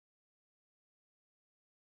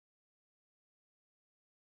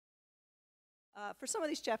For some of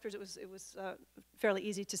these chapters, it was fairly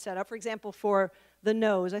easy to set up. For example, for the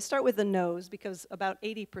nose, I start with the nose because about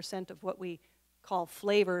 80% of what we call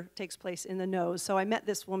flavor takes place in the nose. So I met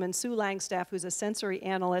this woman, Sue Langstaff, who's a sensory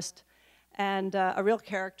analyst and a real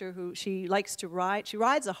character who she likes to ride. She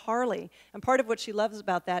rides a Harley, and part of what she loves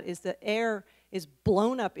about that is the air is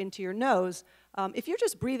blown up into your nose. If you're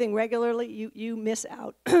just breathing regularly, you miss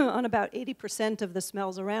out on about 80% of the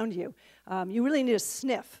smells around you. You really need to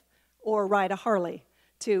sniff or ride a Harley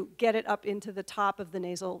to get it up into the top of the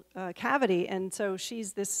nasal cavity. And so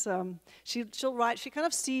she's this, she'll ride, she kind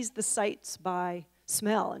of sees the sights by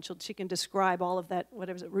smell, and she can describe all of that,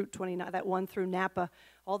 whatever is it, Route 29, that one through Napa,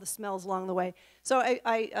 all the smells along the way. So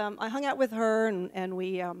I hung out with her, and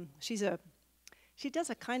we, she does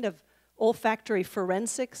a kind of olfactory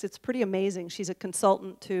forensics. It's pretty amazing. She's a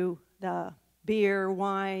consultant to the beer,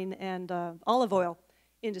 wine, and olive oil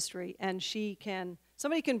industry, and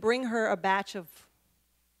somebody can bring her a batch of,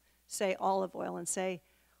 say, olive oil and say,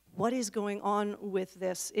 what is going on with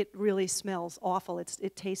this? It really smells awful.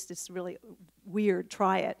 It tastes, it's really weird.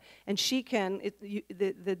 Try it. And she can,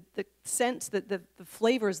 the scents, the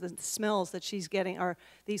flavors, the smells that she's getting are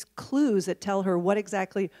these clues that tell her what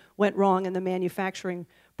exactly went wrong in the manufacturing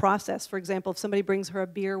process. For example, if somebody brings her a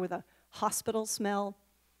beer with a hospital smell,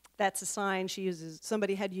 that's a sign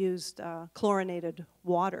somebody had used chlorinated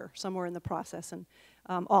water somewhere in the process. And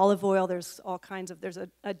olive oil, there's all kinds of, there's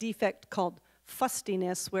a defect called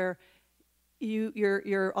fustiness where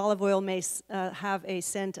your olive oil may have a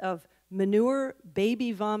scent of manure,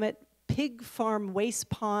 baby vomit, pig farm waste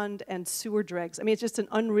pond, and sewer dregs. I mean, it's just an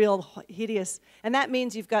unreal, hideous, and that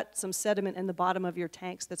means you've got some sediment in the bottom of your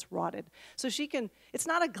tanks that's rotted. So it's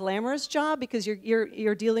not a glamorous job because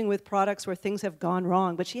you're dealing with products where things have gone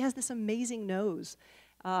wrong, but she has this amazing nose.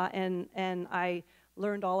 And I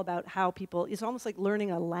learned all about how people, it's almost like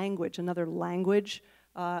learning a language, another language,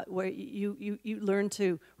 where you learn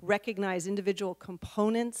to recognize individual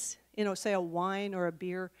components, say a wine or a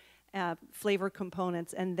beer, flavor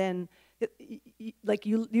components, and then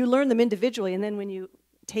you learn them individually, and then when you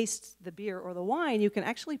taste the beer or the wine, you can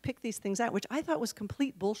actually pick these things out, which I thought was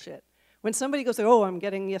complete bullshit. When somebody goes, oh, I'm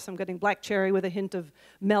getting black cherry with a hint of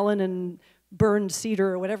melon and burned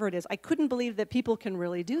cedar or whatever it is, I couldn't believe that people can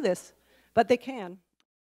really do this, but they can.